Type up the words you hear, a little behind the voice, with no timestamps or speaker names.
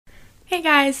Hey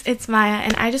guys, it's Maya,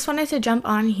 and I just wanted to jump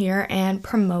on here and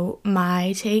promote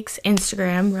my takes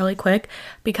Instagram really quick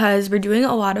because we're doing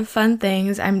a lot of fun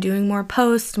things. I'm doing more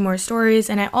posts, more stories,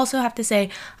 and I also have to say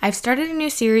I've started a new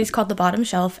series called The Bottom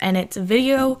Shelf, and it's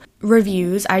video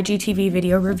reviews, IGTV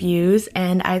video reviews,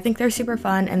 and I think they're super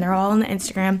fun, and they're all on the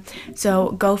Instagram.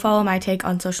 So go follow my take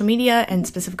on social media, and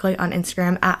specifically on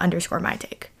Instagram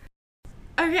 @_mytake.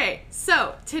 Okay,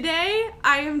 so today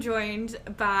I am joined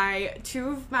by two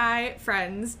of my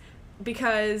friends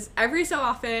because every so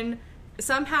often,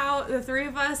 somehow the three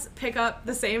of us pick up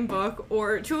the same book,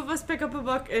 or two of us pick up a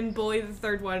book and bully the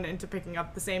third one into picking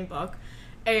up the same book,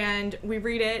 and we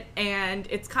read it, and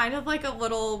it's kind of like a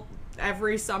little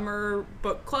every summer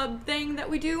book club thing that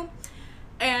we do.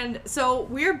 And so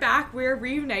we're back, we're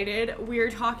reunited, we're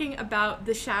talking about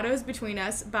The Shadows Between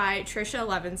Us by Trisha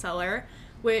Levenseller,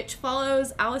 which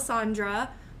follows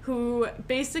Alessandra, who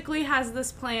basically has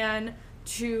this plan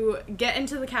to get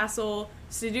into the castle,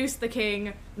 seduce the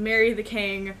king, marry the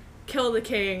king, kill the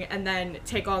king, and then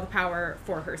take all the power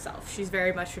for herself. She's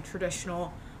very much a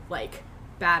traditional, like,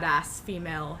 badass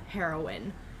female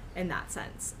heroine in that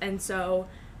sense. And so,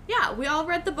 yeah, we all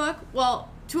read the book. Well,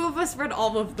 two of us read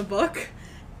all of the book.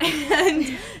 And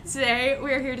today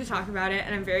we're here to talk about it,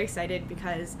 and I'm very excited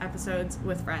because episodes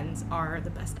with friends are the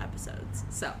best episodes.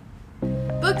 So,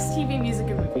 books, TV, music,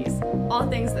 and movies. All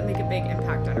things that make a big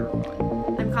impact on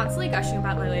everyone. I'm constantly gushing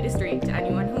about my latest read to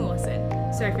anyone who will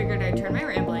listen, so I figured I'd turn my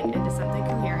rambling into something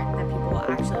coherent that people will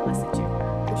actually listen to,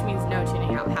 which means no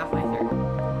tuning out halfway through.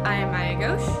 I am Maya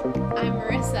Ghosh. I'm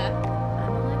Marisa.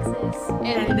 I'm Alexis.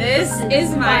 And this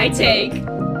is My Take.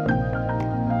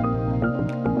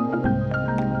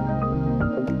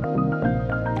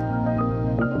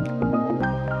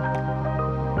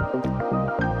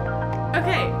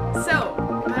 Okay, so,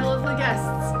 my lovely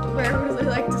guests, where would we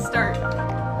like to start?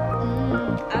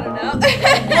 I don't know.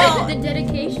 Well, the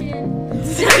dedication.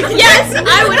 Yes,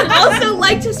 I would also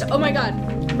like to oh my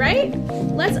god, right?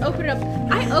 Let's open it up.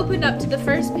 I opened up to the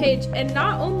first page, and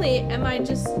not only am I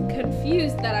just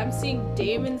confused that I'm seeing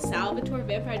Damon Salvatore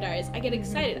Vampire Diaries, I get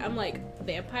excited. I'm like,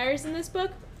 vampires in this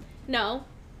book? No.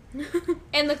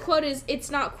 And the quote is,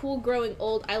 "It's not cool growing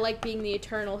old. I like being the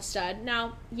eternal stud."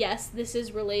 Now, yes, this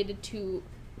is related to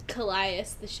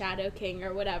Callias, the Shadow King,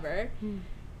 or whatever.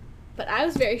 But I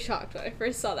was very shocked when I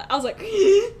first saw that. I was like,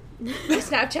 I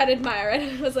Snapchatted Myra,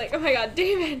 and I was like, oh my god,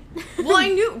 Damon. Well, I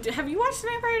knew. Have you watched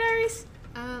Vampire Diaries?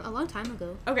 A long time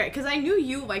ago. Okay, because I knew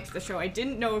you liked the show. I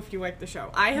didn't know if you liked the show.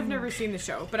 I have never seen the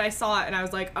show, but I saw it, and I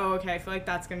was like, oh, okay, I feel like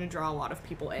that's going to draw a lot of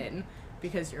people in.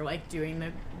 Because you're, like, doing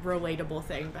the relatable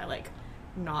thing by, like,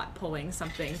 not pulling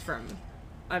something from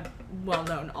a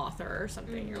well-known author or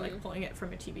something. You're, like, pulling it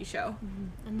from a TV show.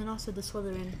 And then also the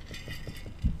Slytherin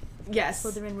Yes.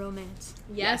 romance.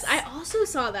 Yes, I also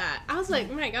saw that. I was like,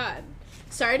 oh my god.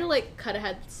 Sorry to, like, cut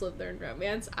ahead Slytherin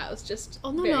romance. I was just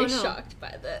very shocked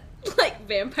by the, like,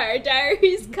 Vampire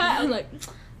Diaries cut. I was like,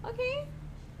 okay.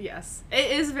 Yes.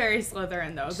 It is very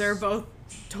Slytherin, though. They're both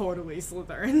totally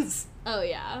Slytherins. Oh,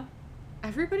 yeah.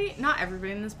 Not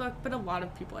everybody in this book, but a lot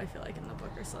of people I feel like in the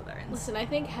book are Slytherins. Listen, I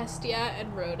think Hestia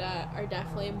and Rhoda are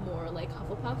definitely more like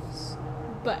Hufflepuffs,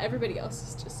 but everybody else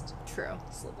is just True.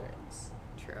 Slytherins.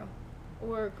 True.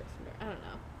 Or Gryffindor. I don't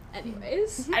know.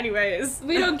 Anyways.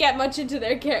 We don't get much into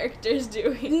their characters,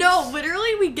 do we? No,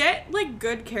 literally, we get, like,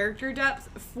 good character depth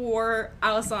for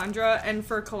Alessandra and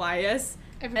for Callias.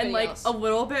 And, like, a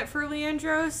little bit for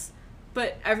Leandros.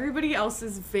 But everybody else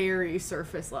is very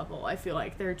surface level. I feel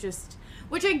like they're just...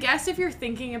 Which I guess if you're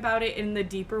thinking about it in the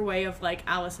deeper way of, like,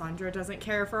 Alessandra doesn't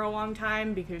care for a long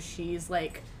time because she's,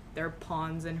 like, they're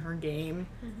pawns in her game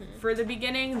for the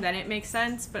beginning, then it makes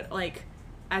sense. But, like,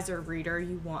 as a reader,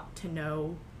 you want to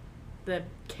know the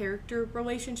character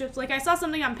relationships. Like, I saw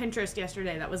something on Pinterest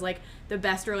yesterday that was, like, the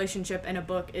best relationship in a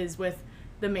book is with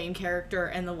the main character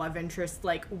and the love interest,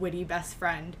 like, witty best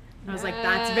friend. And I was like,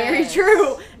 that's very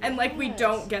true. And, like, we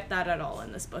don't get that at all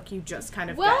in this book. You just kind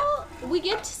of we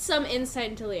get some insight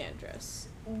into Leandros.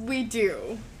 We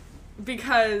do.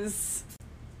 Because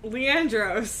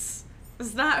Leandros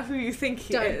is not who you think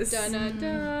he is. Dun, dun,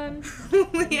 dun.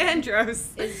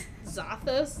 Leandros is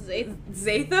Zathos?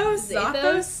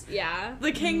 Zathos? Yeah.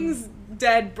 The king's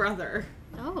dead brother.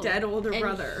 Oh. Dead older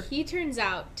brother. He turns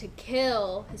out to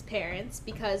kill his parents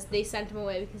because they sent him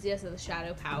away because he has the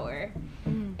shadow power.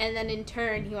 And then in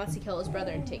turn, he wants to kill his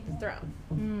brother and take the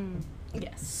throne.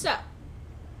 Yes. So,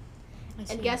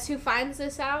 and guess who finds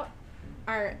this out?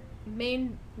 Our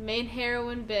main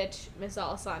heroine bitch, Miss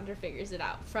Alessandra, figures it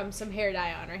out from some hair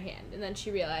dye on her hand. And then she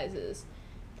realizes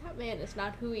that man is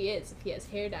not who he is if he has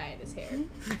hair dye in his hair.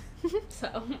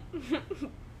 So,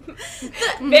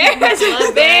 Very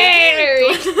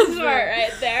smart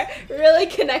right there. Really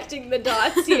connecting the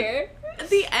dots here.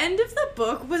 The end of the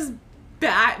book was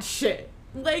batshit.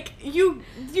 Like, you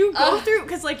go through,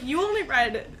 because, like, you only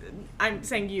read, I'm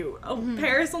saying you,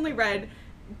 Paris only read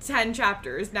 9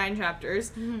 chapters,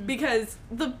 because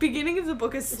the beginning of the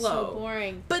book is slow. It's so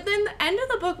boring. But then the end of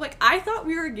the book, like, I thought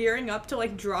we were gearing up to,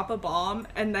 like, drop a bomb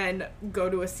and then go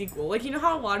to a sequel. Like, you know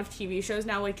how a lot of TV shows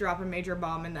now, like, drop a major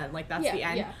bomb and then, like, that's the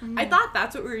end? Yeah. I thought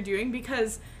that's what we were doing,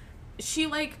 because she,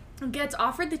 like, gets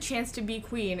offered the chance to be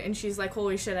queen, and she's like,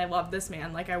 holy shit, I love this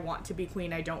man. Like, I want to be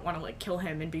queen. I don't want to, like, kill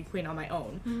him and be queen on my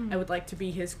own. I would like to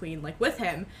be his queen, like, with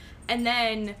him. And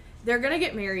then they're gonna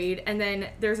get married, and then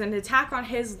there's an attack on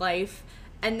his life,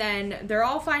 and then they're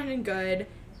all fine and good,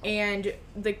 and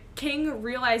the king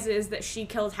realizes that she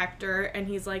killed Hector, and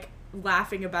he's, like,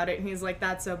 laughing about it, and he's like,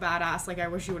 that's so badass. Like, I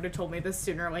wish you would have told me this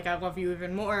sooner. Like, I love you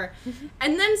even more.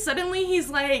 And then suddenly he's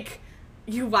like,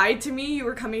 you lied to me, you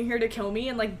were coming here to kill me,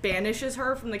 and, like, banishes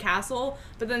her from the castle,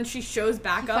 but then she shows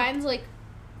back up. Finds, like,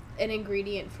 an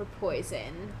ingredient for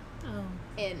poison.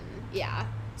 Yeah.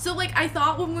 So, like, I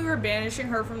thought when we were banishing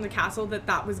her from the castle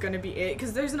that was gonna be it,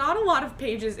 because there's not a lot of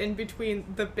pages in between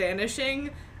the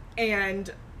banishing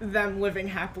and them living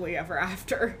happily ever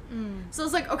after. So I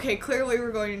was like, okay, clearly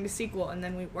we're going into sequel, and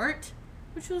then we weren't,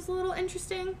 which was a little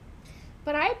interesting.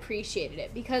 But I appreciated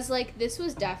it because, like, this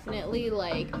was definitely,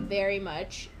 like, very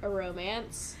much a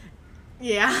romance.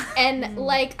 Yeah. And,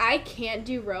 like, I can't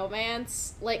do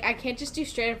romance. Like, I can't just do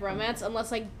straight up romance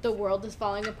unless, like, the world is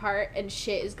falling apart and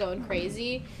shit is going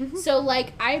crazy. So,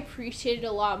 like, I appreciated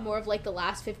a lot more of, like, the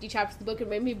last 50 chapters of the book. It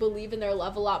made me believe in their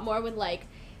love a lot more when, like,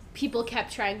 people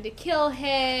kept trying to kill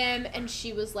him and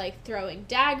she was, like, throwing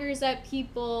daggers at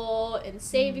people and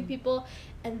saving people.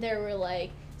 And there were, like,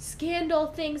 scandal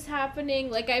things happening.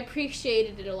 Like, I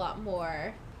appreciated it a lot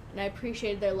more. And I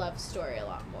appreciated their love story a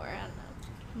lot more. I don't know.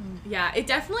 Yeah, it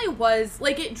definitely was,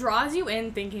 like, it draws you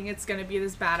in thinking it's gonna be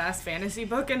this badass fantasy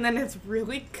book, and then it's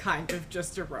really kind of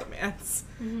just a romance.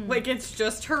 Like, it's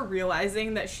just her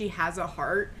realizing that she has a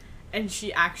heart, and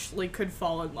she actually could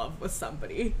fall in love with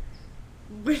somebody.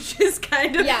 Which is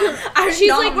kind of, She's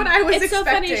not like, what I was it's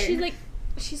expecting. so funny,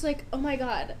 she's like, oh my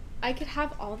god, I could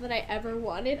have all that I ever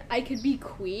wanted. I could be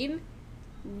queen,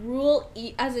 rule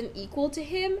as an equal to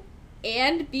him,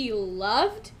 and be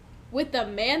loved with the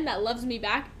man that loves me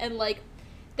back. And, like,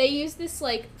 they use this,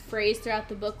 like, phrase throughout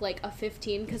the book, like, a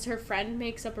 15, because her friend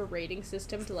makes up a rating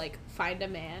system to, like, find a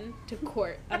man, to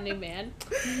court a new man.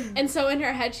 And so in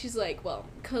her head, she's like, well,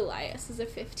 Callias is a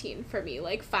 15 for me.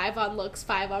 Like, 5 on looks,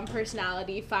 5 on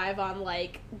personality, 5 on,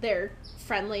 like, their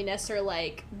friendliness or,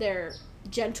 like, their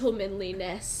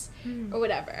gentlemanliness or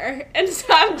whatever. And so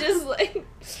I'm just like,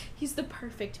 he's the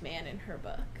perfect man in her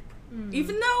book.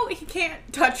 Even though he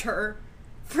can't touch her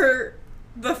for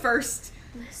the first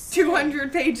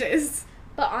 200 pages.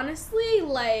 But honestly,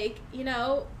 like, you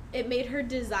know, it made her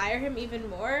desire him even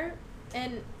more.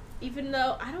 And even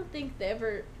though I don't think they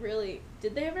ever really...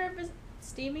 Did they ever have a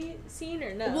steamy scene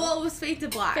or no? Well, it was Fade to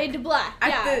Black. Fade to Black,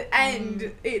 At the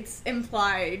end, it's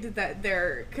implied that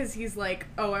they're... Because he's like,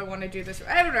 oh, I want to do this.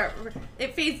 I don't know.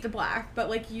 It fades to black, but,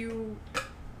 like, you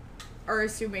are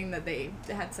assuming that they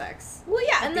had sex. Well,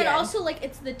 yeah, and then end. also, like,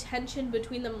 it's the tension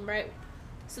between them, right?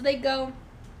 So they go...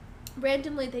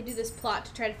 Randomly, they do this plot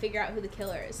to try to figure out who the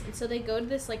killer is. And so they go to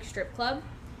this, like, strip club,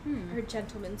 or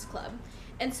gentleman's club.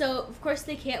 And so, of course,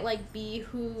 they can't, like, be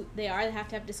who they are. They have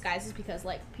to have disguises because,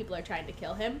 like, people are trying to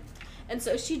kill him. And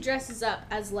so she dresses up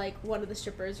as, like, one of the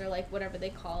strippers or, like, whatever they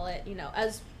call it, you know,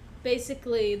 as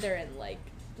basically they're in, like,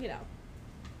 you know.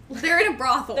 They're in a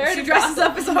brothel. She dresses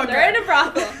up as a hooker. They're in a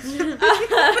brothel.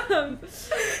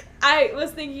 I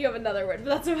was thinking of another word,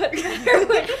 but that's a much better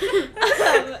word.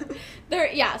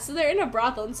 So they're in a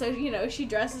brothel, and so, you know, she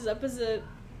dresses up as a,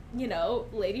 you know,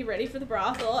 lady ready for the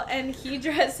brothel, and he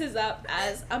dresses up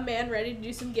as a man ready to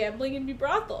do some gambling and be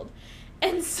brotheled.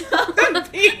 And so...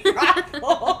 Be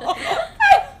brothel.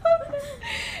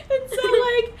 And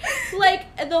so,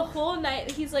 like, the whole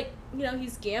night, he's, like, you know,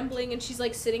 he's gambling, and she's,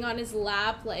 like, sitting on his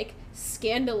lap, like,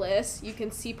 scandalous. You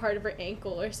can see part of her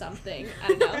ankle or something. I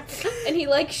don't know. And he,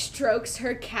 like, strokes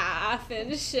her calf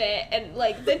and shit, and,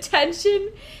 like, the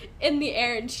tension in the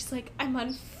air, and she's like, I'm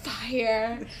on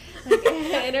fire, like,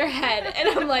 in her head. And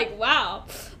I'm like, wow.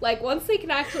 Like, once they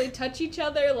can actually touch each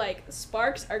other, like,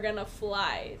 sparks are gonna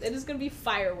fly. It is gonna be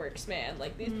fireworks, man.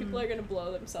 Like, these people are gonna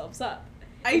blow themselves up.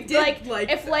 I did like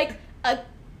if that. like a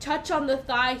touch on the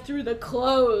thigh through the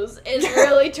clothes is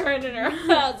really turning her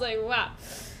on. I was like, wow,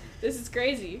 this is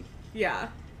crazy. Yeah.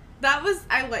 That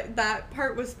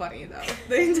part was funny, though.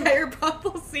 The entire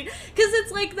brothel scene. Because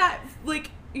it's like that, like,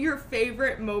 your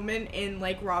favorite moment in,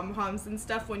 like, rom-coms and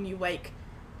stuff when you, like,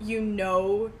 you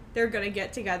know they're gonna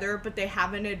get together, but they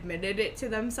haven't admitted it to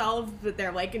themselves, but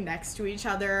they're, like, next to each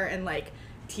other and, like,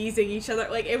 teasing each other.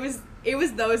 Like, it was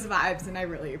those vibes, and I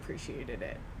really appreciated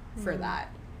it for that.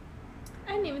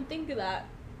 I didn't even think of that.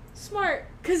 Smart.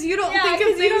 Because you don't think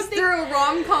of things through a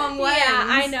rom-com lens. Yeah,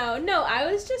 I know. No, I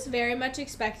was just very much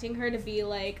expecting her to be,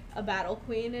 like, a battle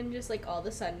queen and just, like, all of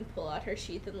a sudden pull out her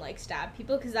sheath and, like, stab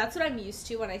people. Because that's what I'm used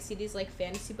to when I see these, like,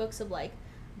 fantasy books of, like,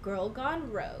 girl gone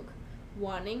rogue,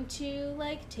 wanting to,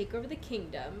 like, take over the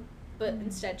kingdom. But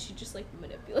instead she just, like,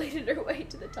 manipulated her way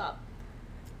to the top.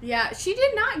 Yeah, she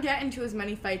did not get into as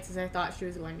many fights as I thought she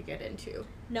was going to get into.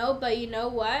 No, but you know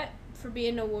what? For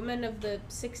being a woman of the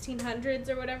 1600s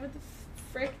or whatever the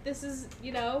frick this is,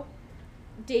 you know,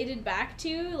 dated back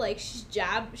to, like, she's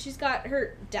got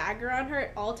her dagger on her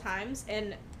at all times,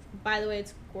 and by the way,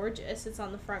 it's gorgeous. It's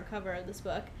on the front cover of this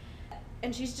book.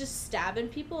 And she's just stabbing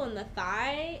people in the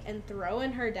thigh and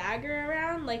throwing her dagger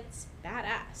around. Like, it's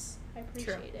badass. I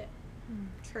appreciate it.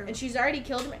 True. And she's already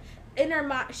killed him. In her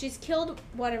mind, she's killed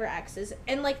one of her exes.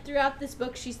 And, like, throughout this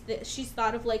book, she's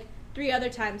thought of, like, 3 other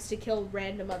times to kill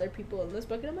random other people in this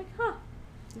book. And I'm like, huh.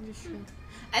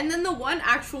 And then the one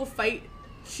actual fight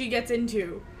she gets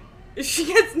into, she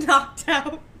gets knocked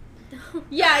out.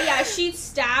 Yeah, she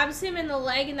stabs him in the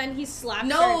leg and then he slaps her.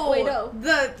 No, Wait, no.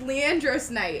 the Leandros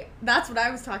night. That's what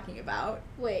I was talking about.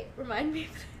 Wait, remind me.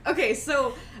 Okay,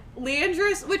 so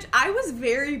Leandros, which I was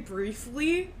very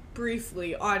briefly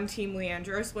on Team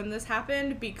Leandros when this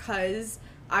happened, because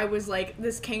I was like,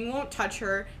 this king won't touch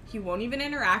her. He won't even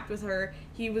interact with her.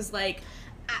 He was like...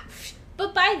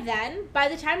 But by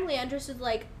the time Leandros was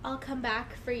like, I'll come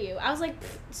back for you, I was like,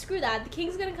 screw that. The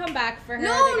king's gonna come back for her.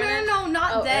 No,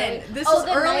 not then. Early. This was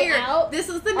the earlier. Night out? This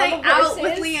was the night out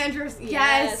with horses? Leandros.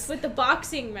 Yes. With the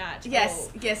boxing match.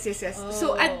 Yes.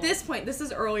 So at Oh. this point, this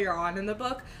is earlier on in the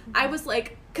book, I was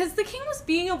like, because the king was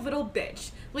being a little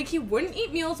bitch. Like, he wouldn't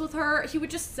eat meals with her. He would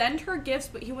just send her gifts,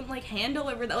 but he wouldn't, like, hand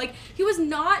deliver that. Like, he was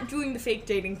not doing the fake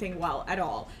dating thing well at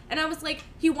all. And I was like,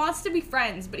 he wants to be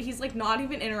friends, but he's, like, not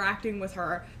even interacting with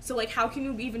her. So, like, how can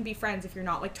you even be friends if you're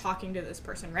not, like, talking to this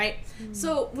person, right?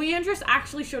 So Leandros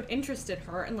actually showed interest in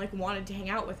her and, like, wanted to hang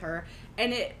out with her.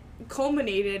 And it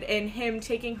culminated in him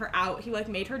taking her out. He, like,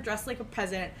 made her dress like a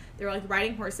peasant. They were, like,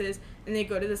 riding horses, and they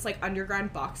go to this, like,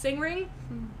 underground boxing ring.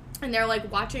 And they're,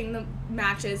 like, watching the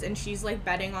matches, and she's, like,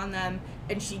 betting on them,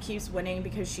 and she keeps winning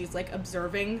because she's, like,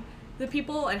 observing the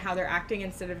people and how they're acting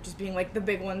instead of just being, like, the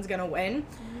big one's gonna win.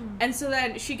 And so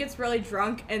then she gets really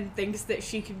drunk and thinks that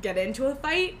she could get into a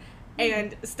fight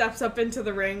and steps up into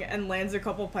the ring and lands a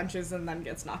couple punches and then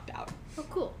gets knocked out. Oh,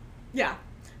 cool. Yeah.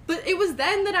 But it was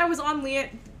then that I was on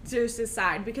Leandros'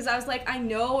 side, because I was like, I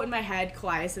know in my head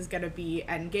Callias is gonna be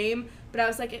endgame, but I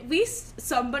was like, at least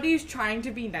somebody's trying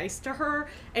to be nice to her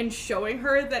and showing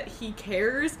her that he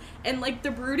cares. And, like,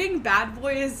 the brooding bad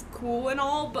boy is cool and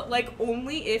all, but, like,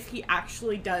 only if he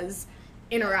actually does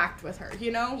interact with her, you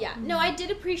know? Yeah. No, I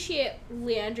did appreciate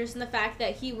Leandros and the fact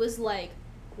that he was like,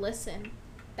 listen,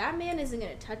 that man isn't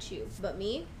going to touch you, but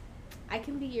me, I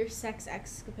can be your sex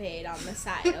escapade on the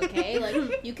side, okay?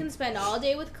 Like, you can spend all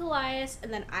day with Callias,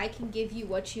 and then I can give you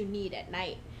what you need at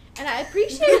night. And I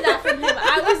appreciated that from him.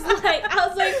 I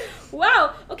was like,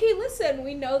 wow, okay, listen,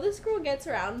 we know this girl gets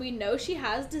around. We know she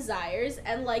has desires.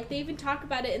 And, like, they even talk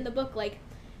about it in the book, like,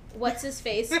 what's his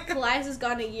face? Callias has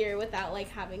gone a year without, like,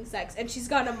 having sex. And she's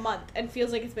gone a month and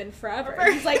feels like it's been forever.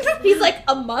 And he's like,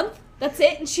 a month? That's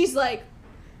it? And she's like,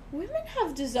 women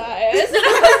have desires. And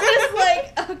I was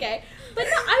just like, okay. But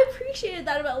no, I appreciated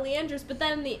that about Leandros. But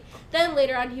then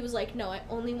later on, he was like, no, I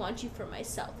only want you for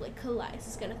myself. Like, Callias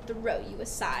is going to throw you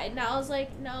aside. And I was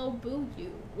like, no, boo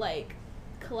you. Like,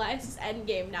 Callias is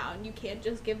endgame now, and you can't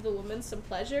just give the woman some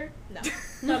pleasure? No.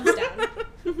 Thumbs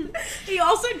down. He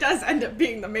also does end up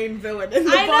being the main villain in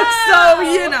the I book,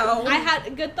 know! so, you know. I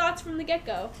had good thoughts from the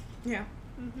get-go. Yeah.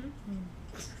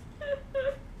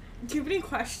 Do you have any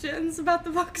questions about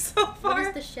the book so far? What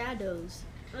is the shadows?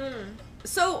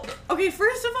 So, okay,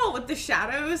 first of all, with the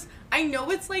shadows, I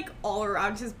know it's, like, all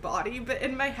around his body, but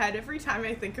in my head, every time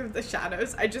I think of the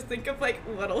shadows, I just think of, like,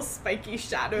 little spiky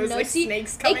shadows, like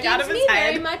snakes coming out of his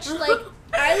head. It gives me very much, like,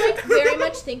 I, like, very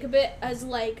much think of it as,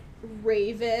 like,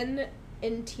 Raven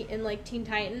in like, Teen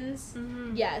Titans.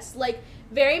 Yes, like,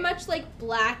 very much, like,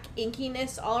 black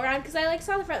inkiness all around, because I, like,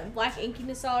 saw the front, black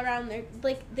inkiness all around. They're,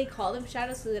 like, they call them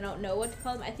shadows, so they don't know what to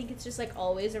call them. I think it's just, like,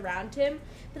 always around him.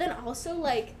 But then also,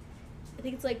 like, I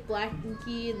think it's, like, black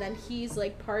inky, and then he's,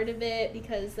 like, part of it,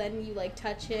 because then you, like,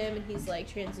 touch him, and he's, like,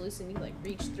 translucent, you, like,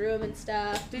 reach through him and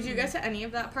stuff. Did you get to any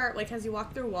of that part? Like, has he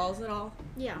walked through walls at all?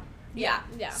 Yeah. Yeah.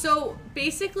 Yeah. So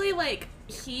basically, like,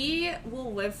 he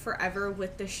will live forever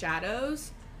with the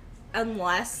shadows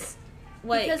unless,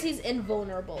 like... Because he's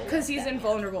invulnerable. Because he's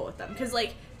invulnerable with them. Because,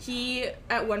 like, he,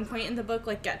 at one point in the book,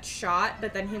 like, gets shot,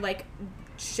 but then he, like,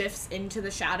 shifts into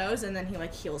the shadows, and then he,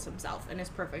 like, heals himself and is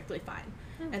perfectly fine.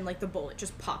 And, like, the bullet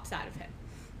just pops out of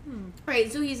him.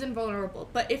 Right, so he's invulnerable.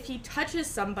 But if he touches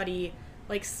somebody,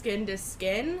 like, skin to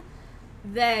skin,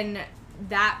 then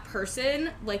that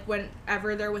person, like,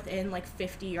 whenever they're within, like,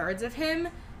 50 yards of him,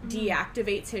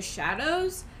 deactivates his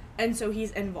shadows, and so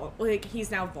he's he's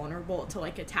now vulnerable to,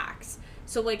 like, attacks.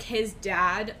 So, like, his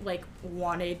dad, like,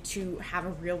 wanted to have a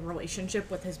real relationship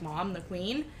with his mom, the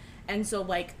queen, and so,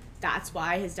 like, that's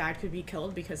why his dad could be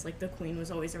killed, because, like, the queen was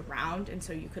always around, and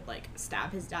so you could, like,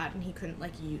 stab his dad, and he couldn't,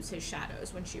 like, use his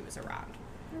shadows when she was around.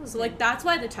 So, like, that's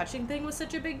why the touching thing was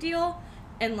such a big deal,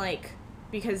 and, like,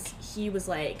 because he was,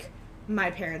 like,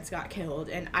 my parents got killed,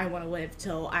 and I want to live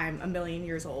till I'm 1,000,000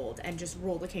 years old, and just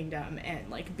rule the kingdom, and,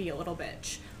 like, be a little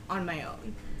bitch on my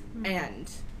own.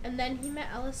 And then he met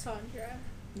Alessandra.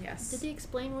 yes. Did they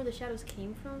explain where the shadows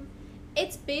came from?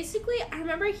 It's basically, I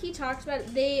remember he talked about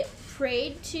it, they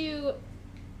prayed to,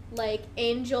 like,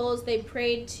 angels, they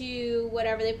prayed to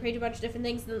whatever, they prayed to a bunch of different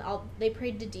things, and then they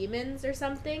prayed to demons or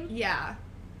something. Yeah.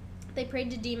 They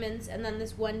prayed to demons, and then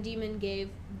this one demon gave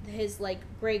his, like,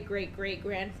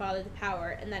 great-great-great-grandfather the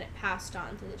power, and then it passed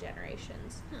on through the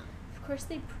generations. Huh. Of course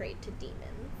they prayed to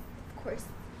demons. Of course,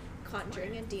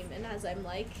 conjuring a demon, as I'm,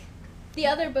 like... The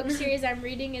other book series I'm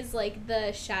reading is, like,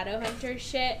 the Shadowhunter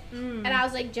shit, and I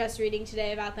was, like, just reading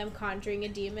today about them conjuring a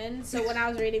demon, so when I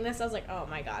was reading this, I was like, oh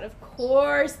my god, of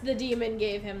course the demon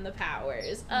gave him the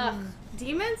powers. Ugh.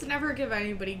 Demons never give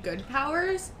anybody good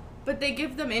powers, but they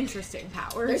give them interesting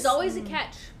powers. There's always a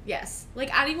catch. Yes.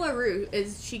 Like, Addie LaRue,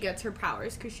 she gets her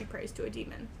powers because she prays to a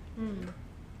demon.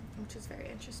 Which is very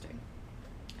interesting.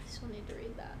 I still need to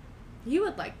read that. You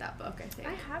would like that book, I think.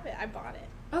 I have it. I bought it.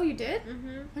 Oh, you did?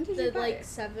 Mm-hmm. When did the, you buy like, it?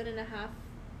 7.5,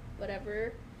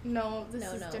 whatever. No, this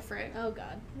is different. Oh,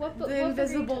 God. What The book are you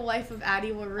Invisible talking- Life of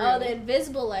Addie LaRue. Oh, The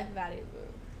Invisible Life of Addie LaRue.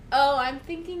 Oh, I'm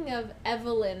thinking of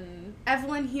Evelyn.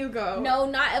 Evelyn Hugo. No,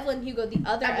 not Evelyn Hugo. The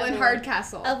other Evelyn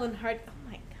Hardcastle. Evelyn Hard... Oh,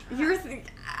 my God. You're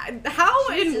how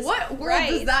Jesus in what world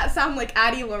Christ. does that sound like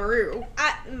Addie LaRue?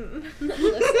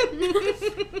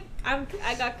 Listen.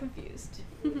 I got confused.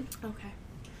 Okay.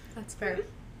 That's fair.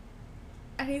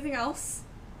 Anything else?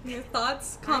 Your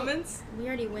thoughts? Comments? We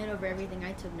already went over everything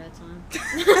I took notes on.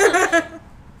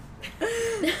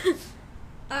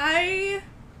 I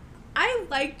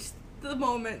liked the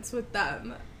moments with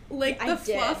them. Like the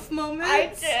fluff moments. I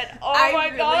did. Oh I my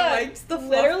really god. liked the fluff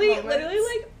literally,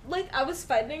 moments. like I was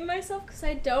finding myself, because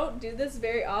I don't do this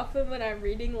very often when I'm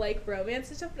reading, like, romance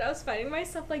and stuff, but I was finding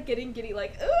myself, like, getting giddy,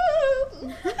 like, ooh,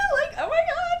 like, oh my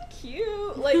god,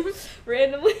 cute, like,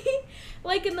 randomly,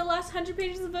 like, in the last 100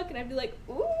 pages of the book, and I'd be like,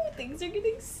 ooh, things are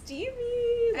getting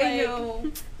steamy. Like, I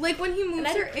know. Like when he and moves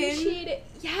I'd her in. appreciate it.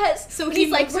 Yes. So When he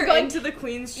he's like, moves we're her going into the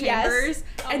queen's Yes. chambers,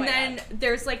 Oh and my then God.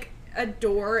 there's like a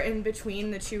door in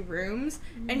between the two rooms,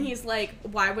 and he's like,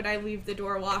 "Why would I leave the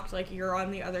door locked? Like you're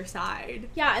on the other side."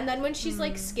 Yeah, and then when she's,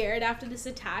 like, scared after this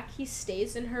attack, he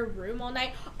stays in her room all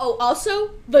night. Oh,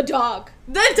 also, the dog.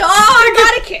 The dog.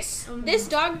 Gotta kiss. This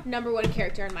dog, #1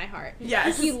 character in my heart.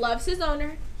 Yes. He loves his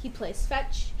owner. He plays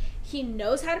fetch. He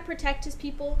knows how to protect his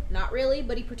people. Not really,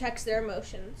 but he protects their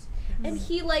emotions. And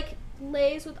he, like,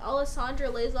 lays with Alessandra,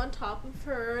 lays on top of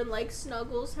her and, like,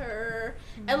 snuggles her.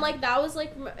 And, like, that was,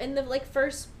 like, in the, like,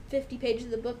 first 50 pages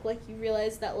of the book, like, you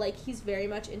realize that, like, he's very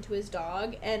much into his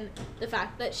dog, and the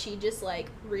fact that she just, like,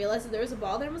 realized that there was a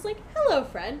ball there and was like, hello,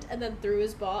 friend, and then threw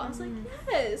his ball. I was like,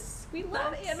 yes, we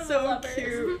love animal So lovers.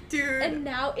 cute, dude. And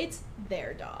now it's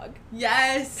their dog.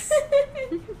 Yes.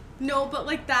 No, but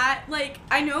like that, like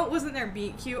I know it wasn't their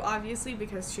meet cute, obviously,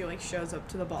 because she like shows up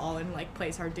to the ball and like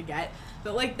plays hard to get.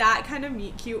 But like that kind of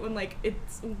meet cute when like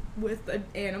it's with an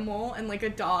animal and like a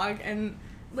dog, and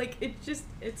like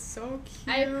it's so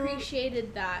cute. I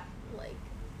appreciated that, like,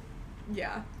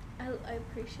 Yeah. I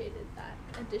appreciated that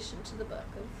addition to the book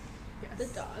of Yes.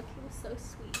 the dog. He was so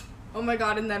sweet. Oh my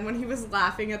god, and then when he was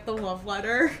laughing at the love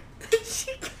letter,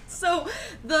 so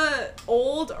the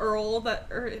old Earl,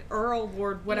 Earl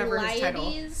Lord, whatever his title.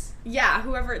 Leides. Yeah,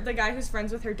 whoever, the guy who's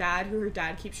friends with her dad, who her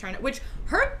dad keeps trying to, which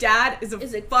her dad is a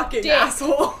fucking dick.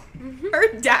 asshole.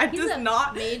 Her dad He's does a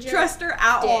not major trust her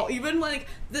at all. dick. Even like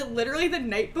literally the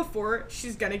night before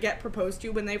she's gonna get proposed to,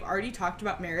 when they've already talked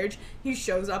about marriage, he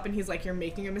shows up and he's like, "You're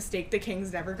making a mistake. The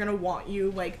king's never gonna want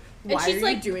you. Like, why And she's are you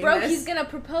like, doing bro, this?" he's gonna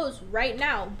propose right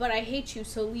now, but I hate you,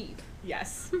 so leave.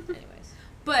 Yes. Anyways.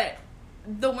 But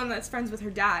the one that's friends with her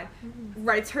dad,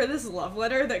 writes her this love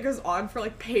letter that goes on for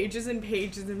like pages and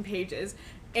pages and pages.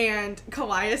 And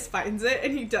Callias finds it,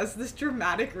 and he does this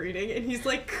dramatic reading, and he's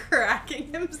like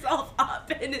cracking himself up,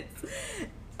 and it's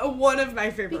one of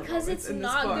my favorite because moments it's in this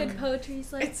not book. good poetry.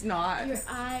 He's like, It's not. Your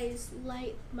eyes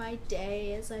light my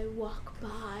day as I walk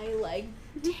by, like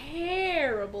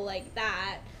terrible, like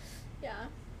that. Yeah.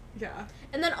 Yeah.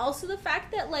 And then also the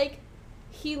fact that like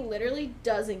he literally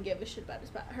doesn't give a shit about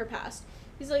her past.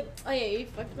 He's like, oh yeah, you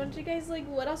fucked a bunch of guys. Like,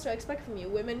 what else do I expect from you?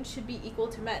 Women should be equal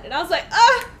to men. And I was like,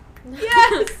 ah,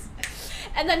 yes.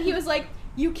 And then he was like,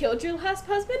 you killed your last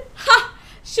husband? Ha!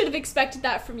 Should have expected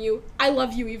that from you. I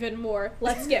love you even more.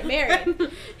 Let's get married.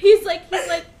 he's like,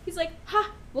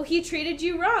 ha! Well, he treated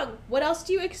you wrong. What else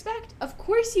do you expect? Of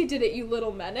course you did it, you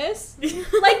little menace.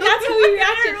 Like, that's how he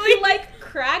reacted. He, like,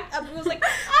 cracked up and was like,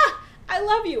 ah! I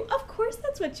love you. Of course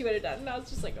that's what you would have done. And I was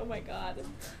just like, oh my god.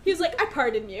 He was like, I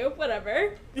pardon you.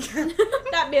 Whatever.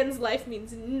 That man's life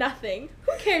means nothing.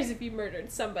 Who cares if you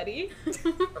murdered somebody?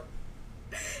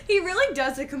 He really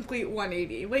does a complete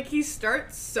 180. Like, he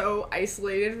starts so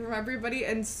isolated from everybody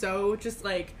and so just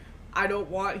like, I don't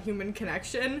want human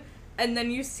connection. And then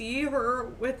you see her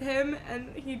with him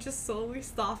and he just slowly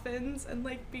softens and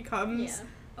like becomes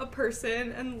a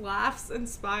person and laughs and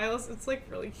smiles. It's like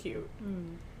really cute.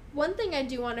 One thing I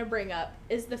do want to bring up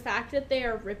is the fact that they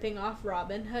are ripping off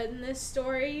Robin Hood in this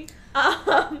story.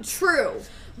 True.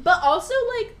 But also,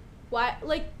 like, why,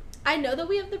 like, I know that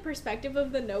we have the perspective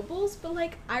of the nobles, but,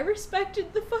 like, I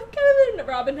respected the fuck out of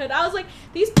Robin Hood. I was like,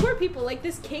 these poor people, like,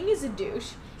 this king is a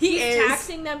douche. He's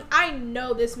taxing them. I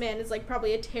know this man is, like,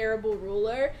 probably a terrible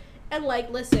ruler. And, like,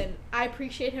 listen, I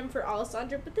appreciate him for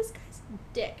Alessandra, but this guy's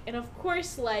a dick. And, of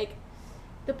course, like,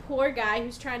 the poor guy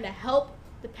who's trying to help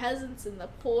the peasants and the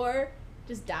poor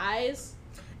just dies.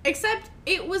 Except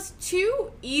it was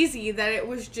too easy that it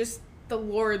was just the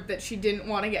lord that she didn't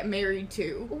want to get married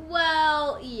to.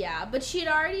 Well, yeah, but she had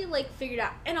already, like, figured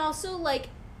out. And also, like,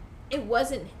 it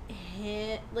wasn't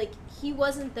him. Like, he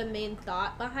wasn't the main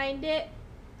thought behind it.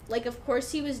 Like, of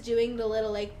course he was doing the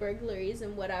little, like, burglaries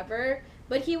and whatever.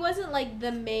 But he wasn't, like,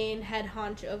 the main head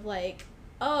honcho of, like,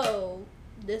 oh,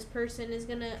 this person is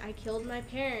gonna, I killed my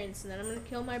parents, and then I'm gonna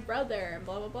kill my brother, and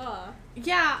blah, blah, blah.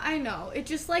 Yeah, I know. It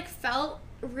just, like, felt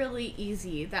really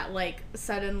easy that, like,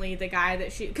 suddenly the guy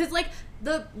that she... Because, like,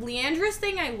 the Leandris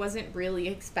thing, I wasn't really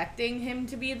expecting him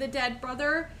to be the dead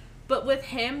brother. But with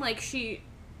him, like, she...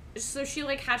 So she,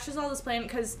 like, hatches all this plan,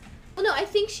 because... Well, no, I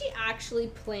think she actually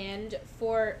planned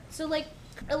for... So, like,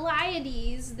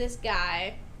 Eliades, this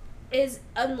guy, is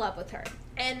in love with her.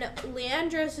 And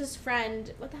Leandros'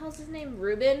 friend, what the hell's his name?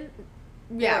 Reuben?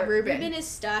 Yeah, Reuben. Reuben is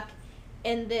stuck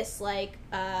in this, like,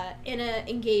 in an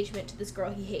engagement to this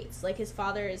girl he hates. Like, his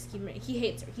father is, he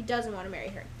hates her. He doesn't want to marry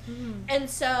her. Mm-hmm. And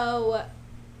so,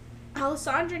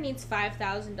 Alessandra needs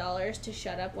 $5,000 to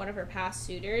shut up one of her past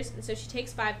suitors. And so she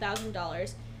takes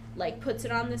 $5,000, like, puts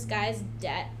it on this guy's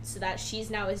debt so that she's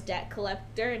now his debt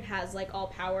collector and has, like, all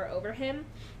power over him.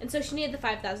 And so she needed the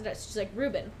 $5,000. She's like,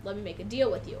 Reuben, let me make a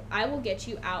deal with you. I will get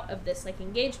you out of this, like,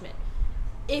 engagement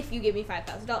if you give me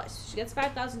 $5,000. She gets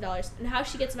 $5,000. And how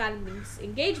she gets him out of this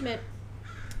engagement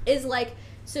is, like,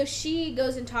 so she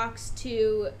goes and talks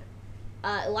to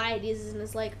Eliades and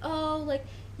is like, oh, like,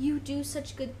 you do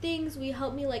such good things. Will you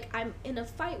help me? Like, I'm in a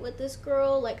fight with this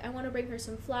girl. Like, I want to bring her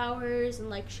some flowers and,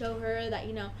 like, show her that,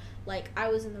 you know, like, I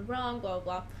was in the wrong, blah,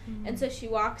 blah, blah. Mm-hmm. And so she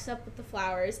walks up with the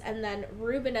flowers, and then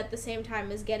Reuben at the same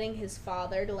time is getting his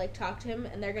father to, like, talk to him,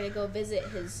 and they're going to go visit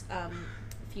his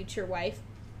future wife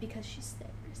because she's sick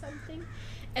or something.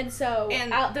 And so...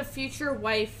 And the future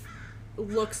wife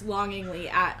looks longingly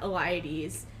at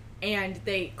Eliades, and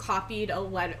they copied a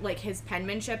letter, like, his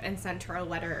penmanship, and sent her a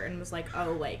letter and was like,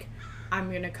 oh, like,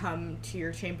 I'm gonna come to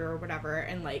your chamber or whatever,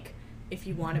 and, like, if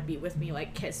you want to be with me,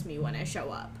 like, kiss me when I show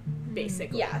up,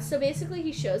 basically. Yeah, so basically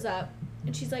he shows up,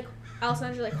 and she's like,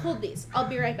 Alessandra, like, hold these. I'll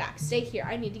be right back. Stay here.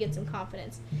 I need to get some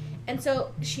confidence. And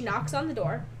so she knocks on the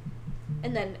door,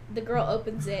 and then the girl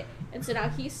opens it, and so now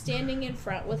he's standing in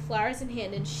front with flowers in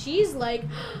hand, and she's like,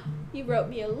 he wrote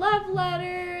me a love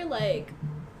letter, like...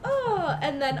 oh,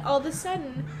 and then all of a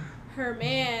sudden, her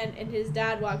man and his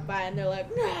dad walk by, and they're like,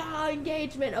 nah,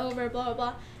 engagement over, blah, blah,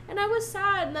 blah, and I was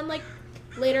sad, and then, like,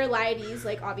 later, Eliades,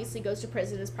 like, obviously goes to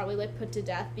prison, is probably, like, put to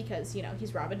death because, you know,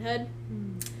 he's Robin Hood,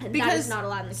 and that is not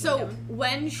allowed in the kingdom. So,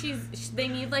 when they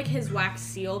need, like, his wax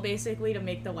seal, basically, to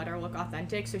make the letter look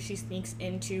authentic, so she sneaks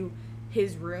into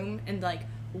his room, and, like,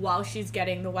 while she's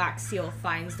getting the wax seal,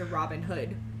 finds the Robin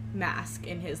Hood mask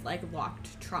in his, like,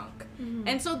 locked trunk. Mm-hmm.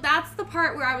 And so that's the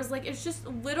part where I was like, it's just a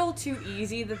little too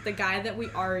easy that the guy that we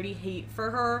already hate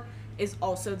for her is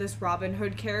also this Robin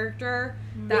Hood character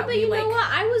Yeah, that but we you like. know what?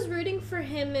 I was rooting for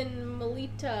him and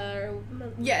Melita.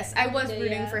 Yes, I was Melita,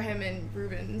 rooting yeah. for him and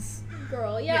Ruben's.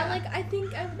 Girl, Yeah. like I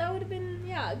think that would have been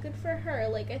good for her.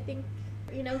 Like I think,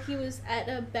 he was at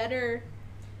a better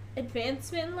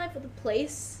advancement in life with a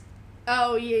place.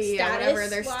 Oh yeah, whatever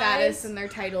their Status-wise, status and their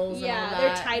titles and all Yeah, that.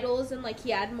 their titles and like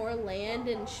he had more land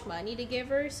and shmoney to give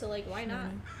her, so like why not?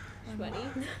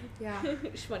 Shmoney. Yeah.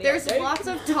 Shmoney. There's out there. lots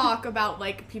of talk about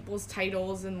like people's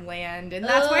titles and land, and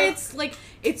that's why it's like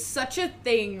it's such a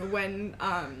thing when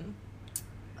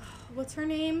what's her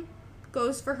name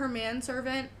goes for her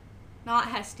manservant, not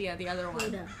Hestia, the other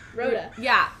one. Rhoda.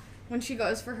 Yeah, when she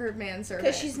goes for her manservant.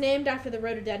 Because she's named after the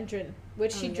rhododendron,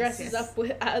 which she yes, dresses yes. up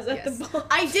with at Yes. the ball.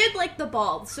 I did like the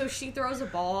ball. So she throws a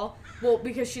ball. Well,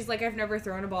 because she's like, I've never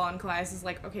thrown a ball, and Callias is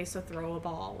like, okay, so throw a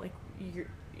ball. Like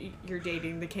you're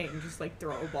dating the king, just like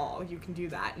throw a ball. You can do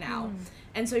that now.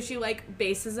 And so she like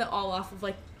bases it all off of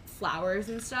like flowers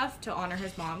and stuff to honor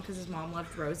his mom because his mom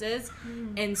loved roses.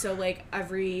 And so like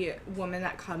every woman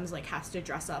that comes like has to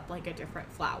dress up like a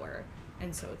different flower,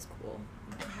 and so it's cool.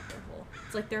 They have their whole,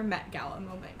 it's like their Met Gala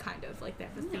moment, kind of like they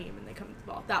have a theme and they come to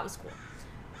the ball. That was cool.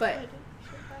 But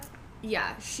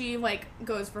yeah, she like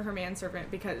goes for her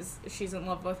manservant because she's in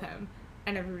love with him,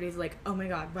 and everybody's like, oh my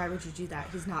god, why would you do that?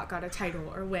 He's not got a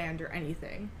title or land or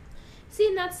anything. See,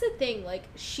 and that's the thing. Like,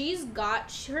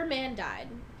 her man died,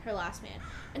 her last man,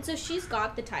 and so she's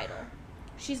got the title,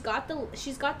 she's got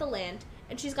the land,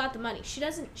 and she's got the money.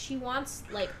 She wants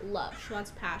like love. She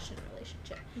wants passion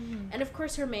relationship, and of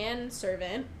course her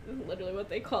manservant, literally what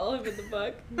they call him in the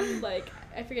book, like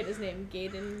I forget his name,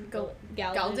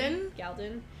 Galden.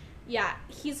 Yeah,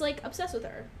 he's like obsessed with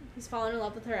her. He's fallen in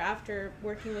love with her after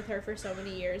working with her for so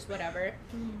many years, whatever.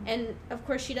 And of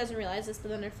course she doesn't realize this, but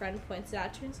then her friend points it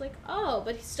out to her and is like, oh,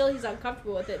 but he's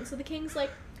uncomfortable with it. And so the king's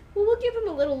like, well, we'll give him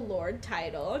a little lord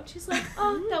title. And she's like,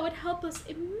 oh, that would help us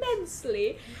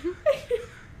immensely.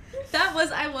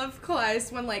 I love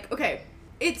Callias when like, okay,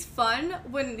 it's fun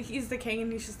when he's the king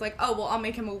and he's just like, oh well, I'll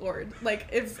make him a lord. Like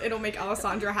if it'll make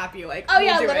Alessandra happy, like oh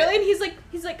yeah, we'll do literally. it. And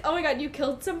he's like, oh my god, you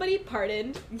killed somebody,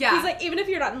 pardoned. Yeah. He's like, even if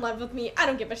you're not in love with me, I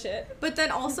don't give a shit. But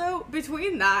then also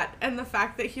between that and the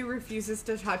fact that he refuses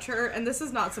to touch her, and this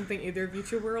is not something either of you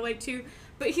two will relate to,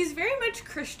 but he's very much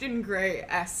Christian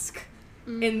Grey-esque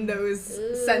in those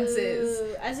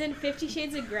senses. As in 50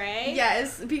 Shades of Grey?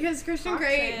 Yes, because Christian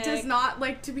Grey Toxic. does not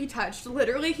like to be touched.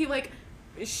 Literally,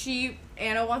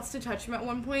 Anna wants to touch him at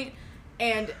one point,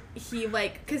 and he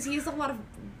like, because he has a lot of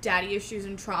daddy issues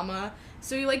and trauma,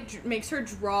 so he like makes her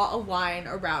draw a line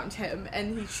around him,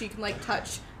 and she can like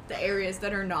touch the areas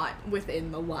that are not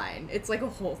within the line. It's like a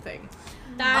whole thing.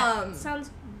 That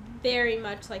sounds very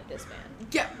much like this man.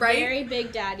 Yeah, right? Very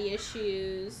big daddy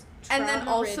issues. And then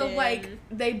also, trauma-ridden. like,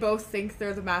 they both think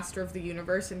they're the master of the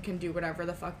universe and can do whatever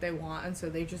the fuck they want, and so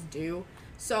they just do.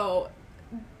 So,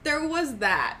 there was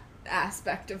that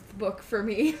aspect of the book for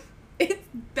me. It's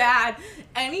bad.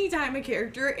 Anytime a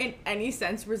character, in any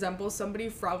sense, resembles somebody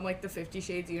from, like, the 50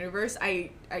 Shades universe,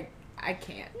 I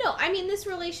can't. No, I mean, this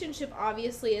relationship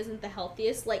obviously isn't the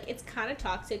healthiest. Like, it's kind of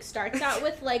toxic. Starts out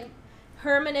with, like,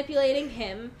 her manipulating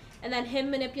him, and then him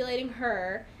manipulating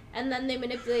her, and then they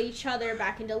manipulate each other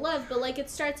back into love. But, like, it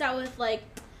starts out with, like,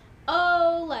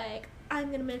 oh, like,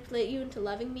 I'm gonna manipulate you into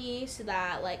loving me so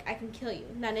that, like, I can kill you.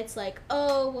 And then it's like,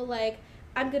 oh, well, like,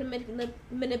 I'm gonna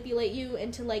manipulate you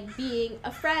into, like, being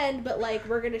a friend, but, like,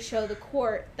 we're gonna show the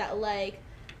court that, like,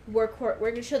 we're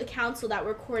gonna show the council that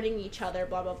we're courting each other,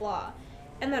 blah, blah, blah.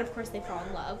 And then, of course, they fall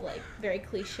in love, like, very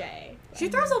cliche. She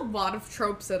throws a lot of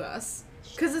tropes at us.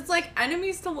 Because it's, like,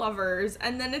 enemies to lovers,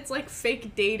 and then it's, like,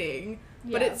 fake dating.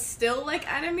 But Yeah. it's still, like,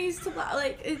 enemies to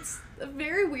like, it's a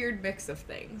very weird mix of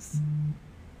things.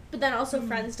 But then also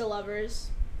friends to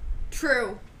lovers.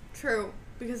 True.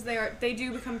 Because they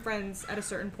do become friends at a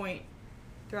certain point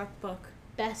throughout the book.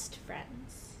 Best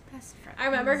friends. Best friends. I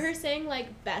remember her saying,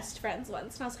 like, best friends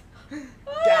once, and I was like,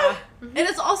 Yeah. And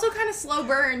it's also kind of slow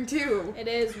burn, too. It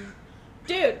is.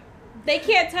 Dude, they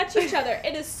can't touch each other.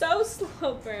 It is so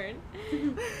slow burn.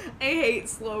 I hate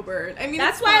slow burn. I mean,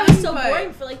 That's it's why fun, it was so but-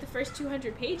 boring for, like, the first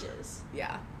 200 pages.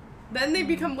 Yeah. Then they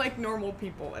become, like, normal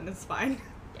people, and it's fine.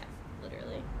 Yeah,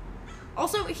 literally.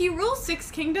 Also, he rules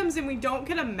 6 kingdoms, and we don't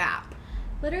get a map.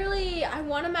 Literally, I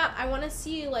want a map. I want to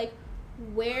see, like,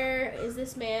 where is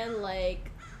this man, like,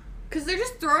 Because they're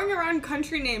just throwing around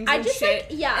country names I and just, shit.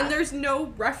 like, yeah. And there's no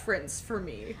reference for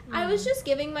me. I was just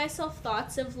giving myself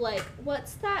thoughts of, like,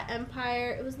 what's that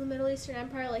empire? It was the Middle Eastern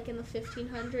Empire, like, in the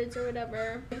 1500s or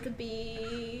whatever. It could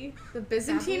be... The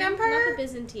Byzantine Not Empire? the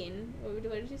Byzantine. What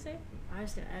did you say? I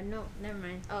was gonna, no, never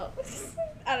mind. Oh.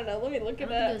 I don't know. Let me look I it don't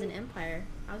think it up. was an empire.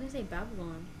 I was gonna say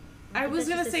Babylon. I think was that's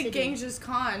gonna just a say city. Genghis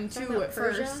Khan, Talking too, about at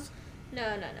Persia? first. No.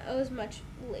 It was much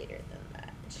later than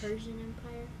that. Persian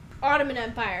Empire. Ottoman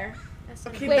Empire. That's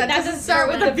not Okay, Wait, that that doesn't doesn't start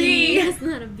start with with a a B. That's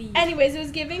not a B. Anyways, it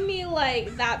was giving me,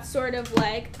 like, that sort of,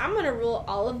 like, I'm gonna rule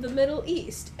all of the Middle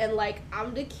East, and, like,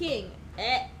 I'm the king.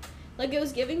 Like, it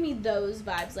was giving me those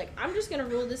vibes. Like, I'm just gonna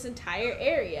rule this entire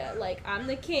area. Like, I'm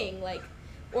the king. Like,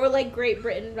 or, like, Great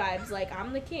Britain vibes. Like,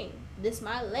 I'm the king. This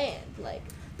my land. Like,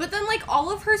 But then, like,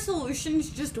 all of her solutions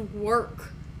just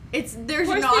work. There's Of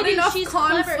course not they do. enough She's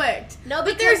conflict. clever. No, but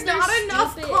because there's they're not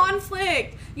enough stupid.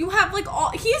 conflict. You have, like,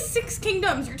 he has 6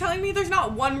 kingdoms. You're telling me there's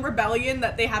not one rebellion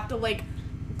that they have to, like,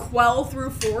 quell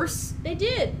through force? they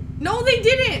did. No, they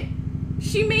didn't.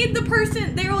 She made the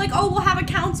person, they were like, oh, we'll have a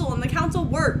council, and the council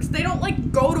works. They don't,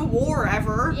 like, go to war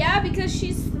ever. Yeah, because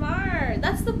she's smart.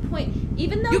 That's the point.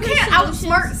 Even though You her can't solutions-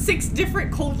 outsmart 6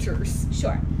 different cultures.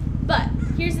 Sure, but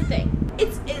here's the thing.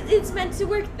 It's meant to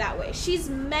work that way. She's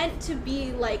meant to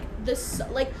be like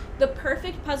the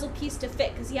perfect puzzle piece to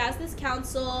fit, because he has this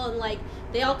council and like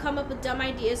they all come up with dumb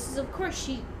ideas. So of course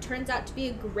she turns out to be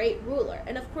a great ruler,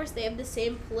 and of course they have the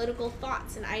same political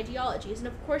thoughts and ideologies, and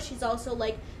of course she's also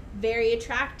like very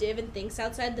attractive and thinks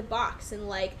outside the box, and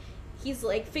like he's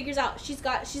like figures out she's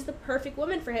the perfect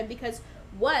woman for him, because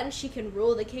one, she can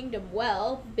rule the kingdom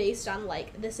well based on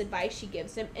like this advice she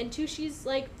gives him, and two, she's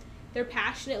like they're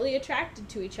passionately attracted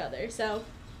to each other. So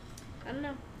I don't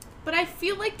know, But I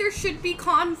feel like there should be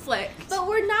conflict. but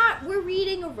we're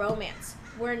reading a romance.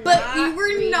 We're But not we're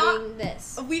reading not-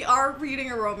 this. We are reading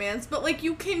a romance, but, like,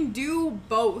 you can do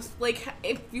both. Like,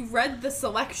 if you read the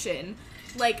selection,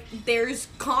 like, there's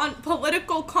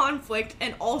political conflict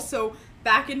and also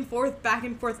back and forth,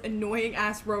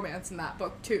 annoying-ass romance in that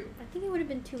book, too. I think it would have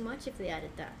been too much if they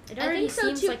added that. It I already think so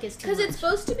seems too, like it's too because much. it's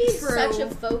supposed to be True. such a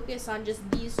focus on just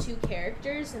these two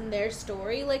characters and their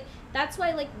story. Like that's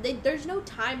why like there's no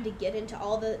time to get into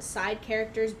all the side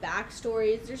characters'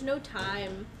 backstories. There's no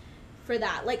time for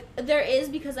that. Like there is,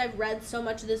 because I've read so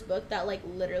much of this book that like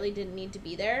literally didn't need to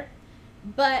be there.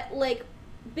 But like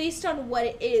based on what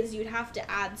it is, you'd have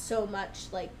to add so much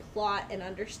like plot and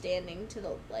understanding to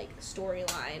the like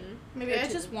storyline. Maybe Or I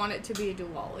to just want it to be a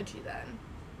duology then.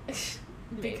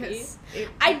 Maybe. Because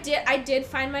I did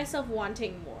find myself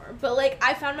wanting more, but like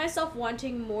I found myself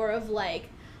wanting more of like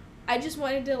I just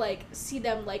wanted to like see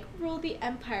them like rule the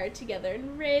empire together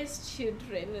and raise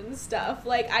children and stuff.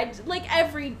 Like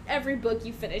every book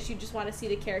you finish, you just want to see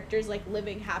the characters like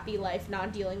living happy life,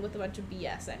 not dealing with a bunch of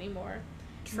BS anymore.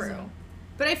 True.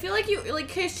 But I feel like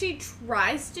because she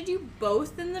tries to do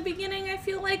both in the beginning, I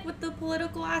feel like, with the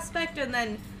political aspect, and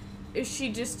then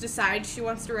she just decides she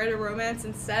wants to write a romance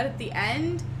instead at the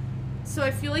end. So I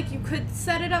feel like you could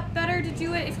set it up better to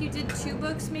do it if you did 2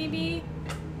 books, maybe.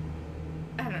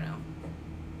 I don't know.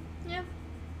 Yeah,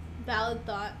 valid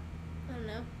thought. I don't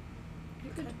know.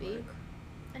 It Could be.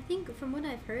 I think from what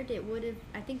I've heard,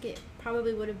 I think it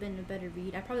probably would have been a better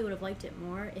read. I probably would have liked it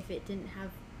more if it didn't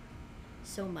have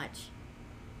so much.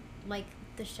 Like,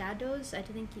 the shadows, I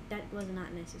think that was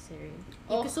not necessary. You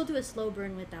Oh. could still do a slow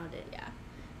burn without it. Yeah,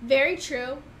 very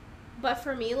true. But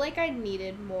for me, like I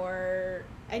needed more.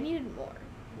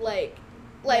 Like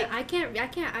Yeah, I can't.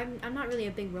 I'm not really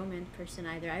a big romance person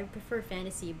either. I prefer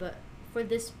fantasy, but for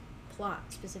this plot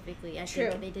specifically, I True.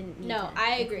 think they didn't need No, to I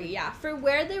include agree. that. Yeah, for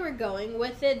where they were going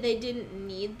with it, they didn't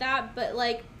need that. But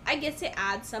like, I guess it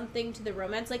adds something to the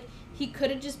romance. Like, he could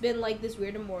have just been like this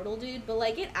weird immortal dude, but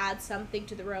like, it adds something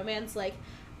to the romance. Like,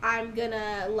 I'm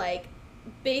gonna like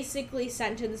basically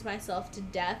sentence myself to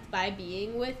death by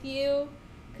being with you,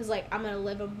 because like I'm gonna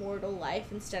live a mortal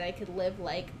life instead. I could live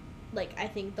like I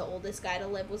think the oldest guy to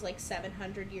live was like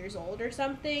 700 years old or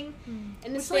something. And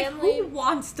his It's like, family. who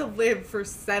wants to live for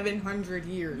 700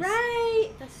 years? Right.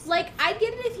 That's- Like, I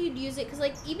get it if you'd use it, because,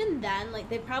 like, even then, like,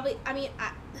 they probably,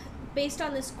 based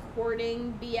on this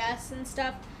courting BS and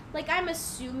stuff, like, I'm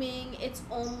assuming it's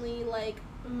only, like,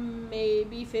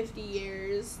 maybe 50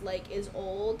 years, like, is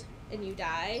old and you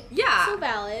die. Yeah. So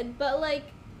valid, but, like,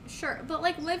 Sure, but,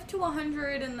 like, live to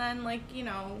 100 and then, like,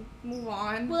 move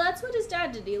on. well, that's what his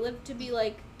dad did. He lived to be,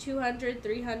 like, 200,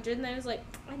 300, and then he was like,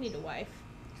 I need a wife.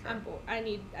 Sure. I'm bored. I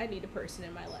need a person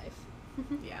in my life.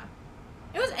 Yeah.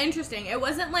 It was interesting. It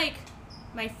wasn't, like,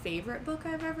 my favorite book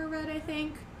I've ever read, I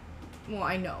think. Well,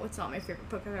 I know it's not my favorite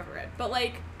book I've ever read. But,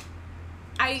 like,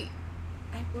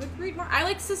 I would read more. I,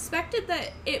 like, suspected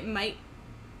that it might,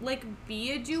 like,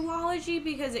 be a duology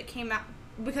because it came out,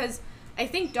 because I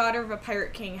think Daughter of a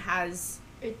Pirate King has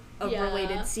a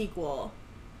related sequel.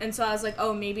 And so I was like,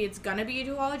 oh, maybe it's gonna be a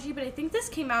duology, but I think this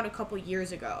came out a couple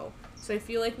years ago. So I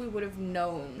feel like we would have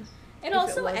known. It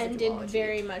also ended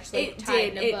very much like it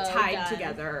tied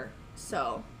together.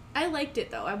 So I liked it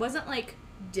though. I wasn't like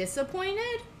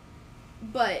disappointed,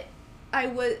 but I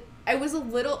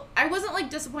wasn't like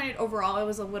disappointed overall. I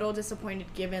was a little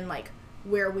disappointed given like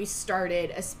where we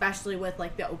started, especially with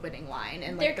like the opening line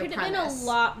and like there could have been a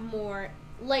lot more.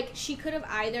 Like she could have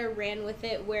either ran with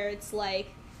it where it's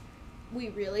like we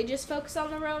really just focus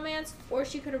on the romance, or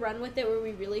she could have run with it where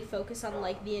we really focus on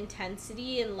like the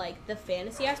intensity and like the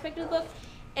fantasy aspect of the book,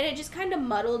 and it just kind of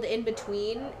muddled in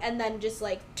between and then just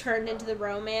like turned into the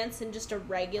romance and just a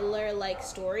regular like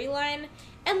storyline.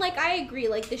 And like I agree,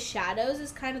 like the shadows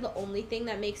is kind of the only thing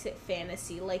that makes it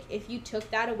fantasy. Like if you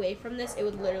took that away from this, it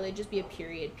would literally just be a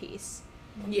period piece.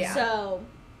 Yeah. So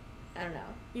I don't know.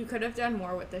 You could have done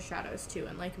more with the shadows too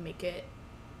and like make it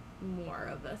more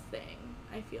of a thing,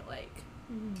 I feel like.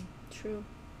 True.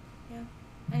 Yeah.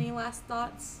 Any last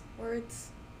thoughts? Words?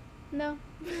 No.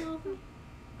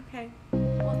 Okay.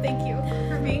 Well, thank you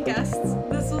for being guests.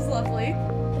 This was lovely.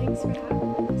 Thanks for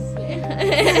having us.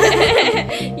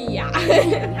 Yeah.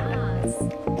 Yes.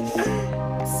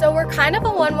 So we're kind of a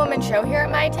one-woman show here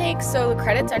at My Take, so the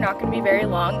credits are not going to be very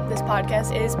long. This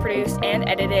podcast is produced and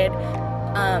edited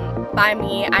by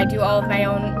me. I do all of my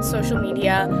own social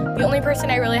media. The only person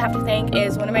I really have to thank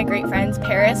is one of my great friends,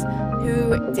 Paris,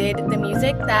 who did the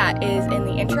music that is in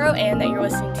the intro and that you're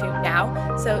listening to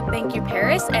now. So thank you,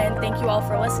 Paris, and thank you all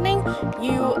for listening.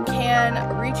 You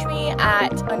can reach me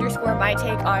at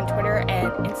 _mytake on Twitter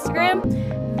and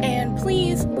Instagram. And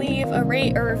please leave a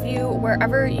rate or review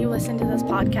wherever you listen to this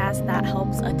podcast. That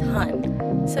helps a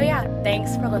ton. So yeah,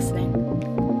 thanks for listening.